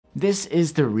This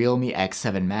is the Realme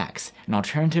X7 Max, an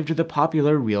alternative to the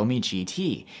popular Realme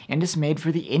GT, and is made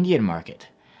for the Indian market.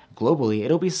 Globally,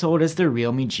 it'll be sold as the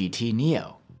Realme GT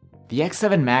Neo. The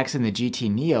X7 Max and the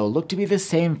GT Neo look to be the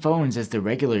same phones as the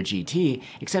regular GT,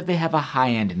 except they have a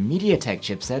high-end MediaTek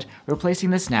chipset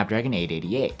replacing the Snapdragon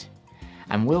 888.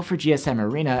 I'm Will for GSM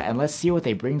Arena, and let's see what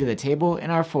they bring to the table in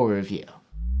our full review.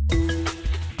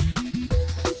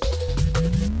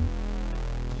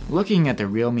 Looking at the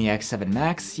Realme X7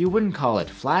 Max, you wouldn't call it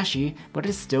flashy, but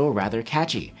it's still rather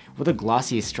catchy, with a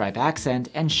glossy stripe accent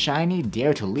and shiny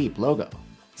Dare to Leap logo.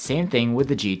 Same thing with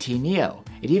the GT Neo,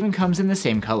 it even comes in the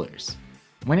same colors.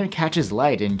 When it catches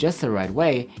light in just the right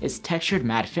way, its textured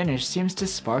matte finish seems to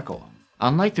sparkle.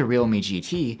 Unlike the Realme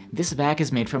GT, this back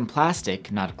is made from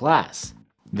plastic, not glass.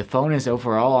 The phone is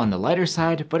overall on the lighter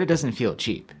side, but it doesn't feel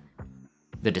cheap.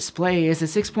 The display is a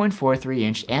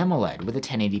 6.43-inch AMOLED with a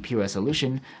 1080p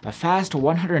resolution, a fast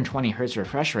 120Hz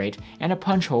refresh rate, and a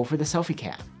punch hole for the selfie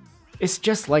cam. It's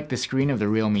just like the screen of the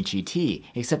Realme GT,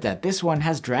 except that this one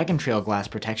has Dragon Trail glass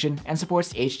protection and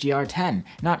supports HDR10,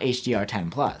 not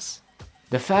HDR10+.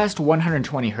 The fast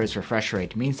 120Hz refresh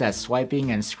rate means that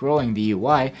swiping and scrolling the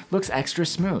UI looks extra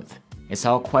smooth. It's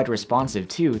all quite responsive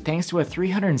too, thanks to a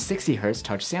 360Hz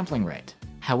touch sampling rate.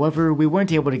 However, we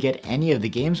weren't able to get any of the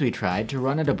games we tried to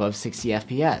run at above 60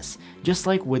 FPS, just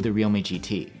like with the Realme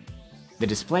GT. The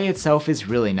display itself is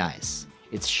really nice.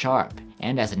 It's sharp,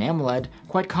 and as an AMOLED,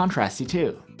 quite contrasty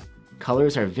too.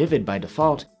 Colors are vivid by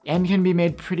default, and can be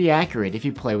made pretty accurate if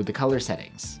you play with the color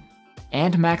settings.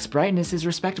 And max brightness is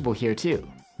respectable here too.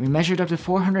 We measured up to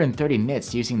 430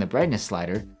 nits using the brightness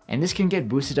slider, and this can get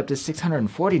boosted up to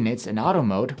 640 nits in auto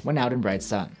mode when out in bright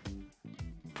sun.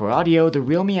 For audio, the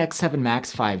Realme X7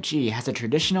 Max 5G has a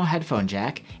traditional headphone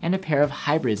jack and a pair of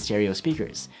hybrid stereo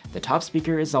speakers. The top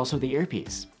speaker is also the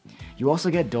earpiece. You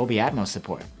also get Dolby Atmos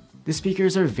support. The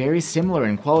speakers are very similar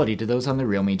in quality to those on the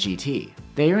Realme GT.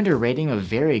 They earned a rating of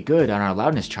very good on our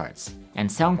loudness charts,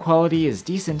 and sound quality is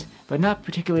decent but not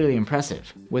particularly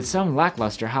impressive, with some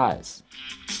lackluster highs.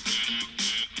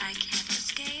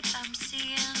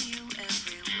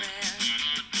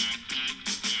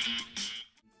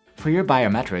 For your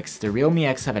biometrics, the Realme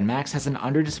X7 Max has an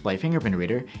under-display fingerprint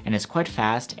reader and is quite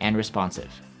fast and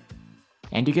responsive.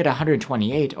 And you get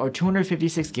 128 or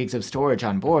 256 gigs of storage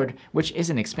on board, which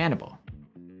isn't expandable.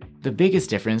 The biggest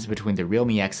difference between the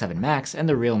Realme X7 Max and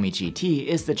the Realme GT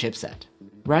is the chipset.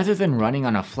 Rather than running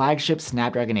on a flagship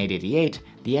Snapdragon 888,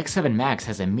 the X7 Max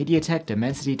has a MediaTek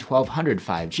Dimensity 1200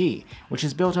 5G, which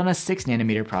is built on a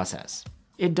 6nm process.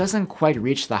 It doesn't quite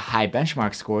reach the high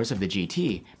benchmark scores of the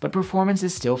GT, but performance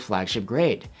is still flagship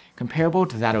grade, comparable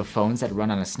to that of phones that run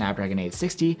on a Snapdragon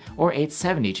 860 or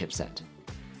 870 chipset.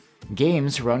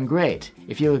 Games run great,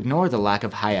 if you ignore the lack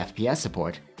of high FPS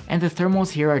support, and the thermals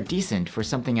here are decent for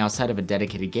something outside of a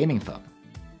dedicated gaming phone.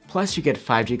 Plus you get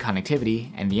 5G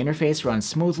connectivity, and the interface runs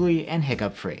smoothly and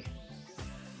hiccup-free.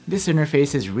 This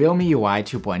interface is Realme UI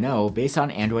 2.0 based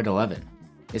on Android 11.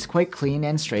 It's quite clean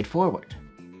and straightforward.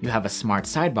 You have a smart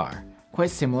sidebar, quite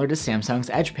similar to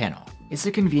Samsung's Edge panel. It's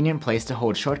a convenient place to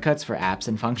hold shortcuts for apps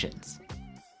and functions.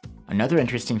 Another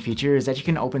interesting feature is that you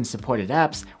can open supported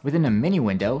apps within a mini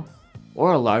window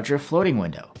or a larger floating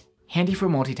window, handy for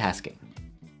multitasking.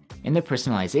 In the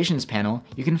Personalizations panel,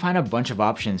 you can find a bunch of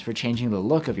options for changing the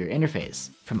look of your interface,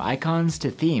 from icons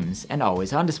to themes and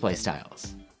always-on display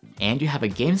styles. And you have a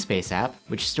GameSpace app,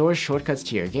 which stores shortcuts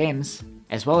to your games,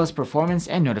 as well as performance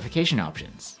and notification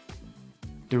options.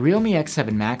 The Realme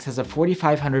X7 Max has a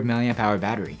 4500 mAh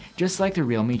battery, just like the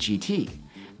Realme GT,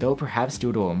 though perhaps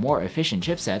due to a more efficient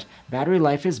chipset, battery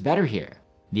life is better here.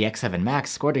 The X7 Max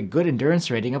scored a good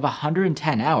endurance rating of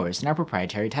 110 hours in our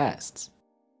proprietary tests.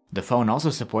 The phone also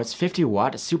supports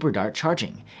 50-watt Super Dart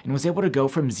charging, and was able to go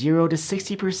from 0 to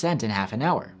 60% in half an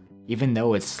hour. Even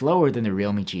though it's slower than the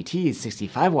Realme GT's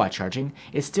 65-watt charging,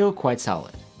 it's still quite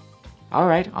solid.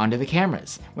 Alright, onto the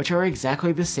cameras, which are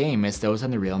exactly the same as those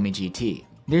on the Realme GT.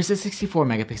 There's a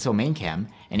 64-megapixel main cam,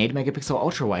 an 8-megapixel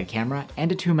ultra-wide camera,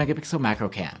 and a 2-megapixel macro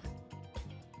cam.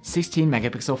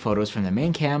 16-megapixel photos from the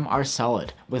main cam are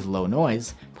solid, with low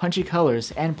noise, punchy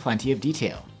colors, and plenty of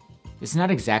detail. It's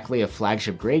not exactly a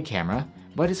flagship-grade camera,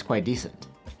 but it's quite decent.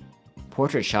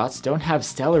 Portrait shots don't have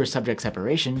stellar subject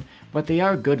separation, but they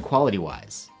are good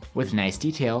quality-wise, with nice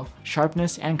detail,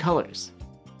 sharpness, and colors.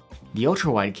 The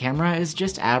ultra-wide camera is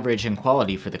just average in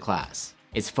quality for the class.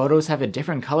 Its photos have a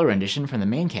different color rendition from the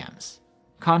main cams.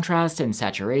 Contrast and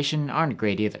saturation aren't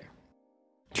great either.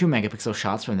 2-megapixel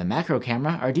shots from the macro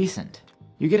camera are decent.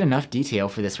 You get enough detail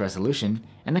for this resolution,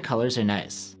 and the colors are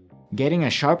nice. Getting a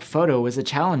sharp photo is a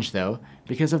challenge though,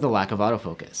 because of the lack of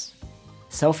autofocus.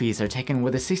 Selfies are taken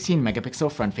with a 16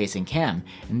 megapixel front-facing cam,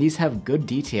 and these have good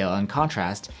detail and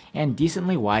contrast and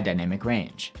decently wide dynamic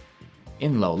range.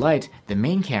 In low light, the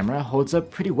main camera holds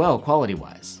up pretty well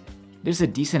quality-wise. There's a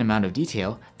decent amount of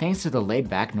detail thanks to the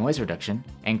laid-back noise reduction,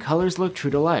 and colors look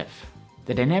true to life.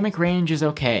 The dynamic range is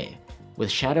okay, with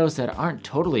shadows that aren't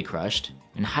totally crushed,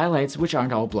 and highlights which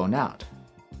aren't all blown out.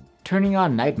 Turning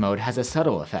on night mode has a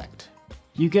subtle effect.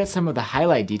 You get some of the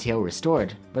highlight detail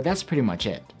restored, but that's pretty much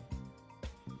it.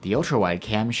 The ultra-wide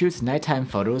cam shoots nighttime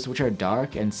photos which are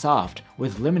dark and soft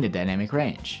with limited dynamic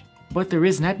range. But there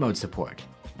is night mode support,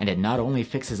 and it not only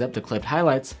fixes up the clipped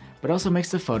highlights, but also makes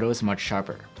the photos much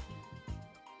sharper.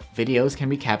 Videos can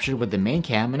be captured with the main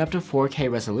cam in up to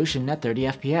 4K resolution at 30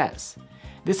 FPS.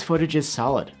 This footage is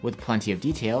solid, with plenty of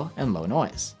detail and low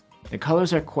noise. The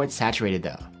colors are quite saturated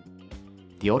though.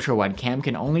 The ultra-wide cam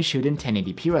can only shoot in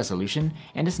 1080p resolution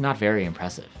and is not very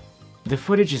impressive. The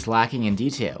footage is lacking in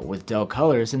detail with dull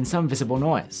colors and some visible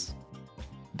noise.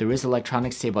 There is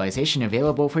electronic stabilization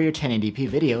available for your 1080p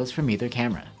videos from either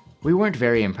camera. We weren't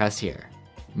very impressed here.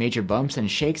 Major bumps and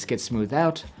shakes get smoothed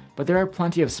out, but there are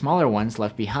plenty of smaller ones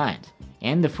left behind,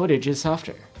 and the footage is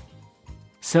softer.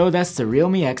 So that's the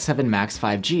Realme X7 Max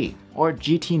 5G, or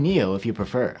GT Neo if you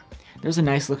prefer. There's a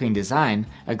nice looking design,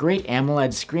 a great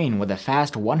AMOLED screen with a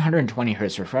fast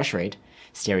 120Hz refresh rate,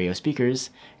 stereo speakers,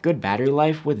 good battery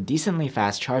life with decently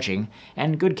fast charging,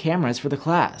 and good cameras for the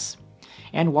class.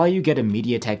 And while you get a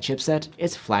MediaTek chipset,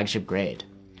 it's flagship grade.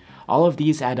 All of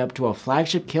these add up to a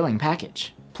flagship killing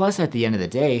package. Plus, at the end of the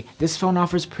day, this phone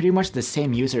offers pretty much the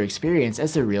same user experience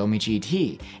as the Realme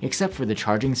GT, except for the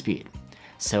charging speed.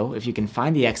 So if you can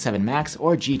find the X7 Max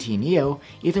or GT Neo,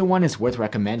 either one is worth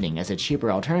recommending as a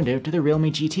cheaper alternative to the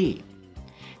Realme GT.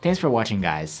 Thanks for watching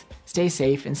guys, stay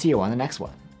safe and see you on the next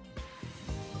one.